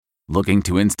Looking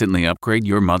to instantly upgrade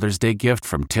your Mother's Day gift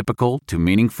from typical to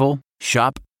meaningful?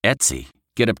 Shop Etsy.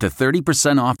 Get up to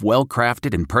 30% off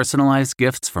well-crafted and personalized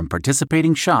gifts from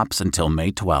participating shops until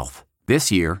May 12th. This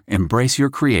year, embrace your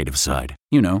creative side.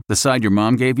 You know, the side your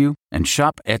mom gave you. And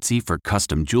shop Etsy for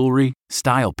custom jewelry,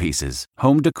 style pieces,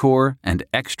 home decor, and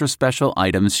extra special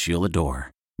items she'll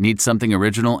adore. Need something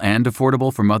original and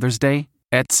affordable for Mother's Day?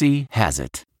 Etsy has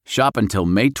it. Shop until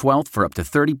May 12th for up to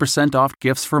 30% off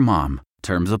gifts for mom.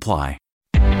 Terms apply.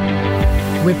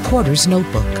 Reporter's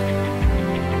Notebook.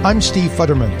 I'm Steve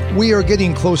Futterman. We are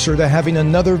getting closer to having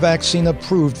another vaccine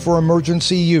approved for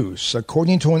emergency use.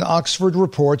 According to an Oxford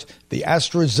report, the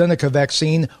AstraZeneca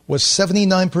vaccine was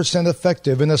 79%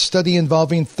 effective in a study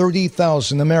involving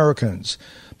 30,000 Americans.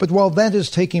 But while that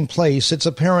is taking place, it's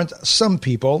apparent some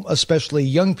people, especially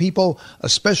young people,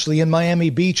 especially in Miami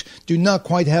Beach, do not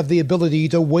quite have the ability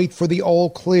to wait for the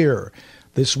all clear.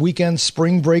 This weekend's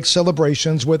spring break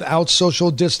celebrations without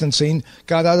social distancing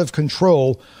got out of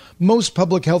control. Most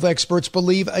public health experts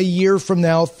believe a year from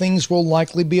now, things will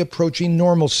likely be approaching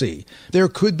normalcy. There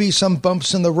could be some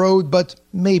bumps in the road, but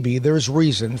maybe there's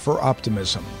reason for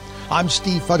optimism. I'm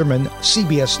Steve Futterman,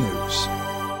 CBS News.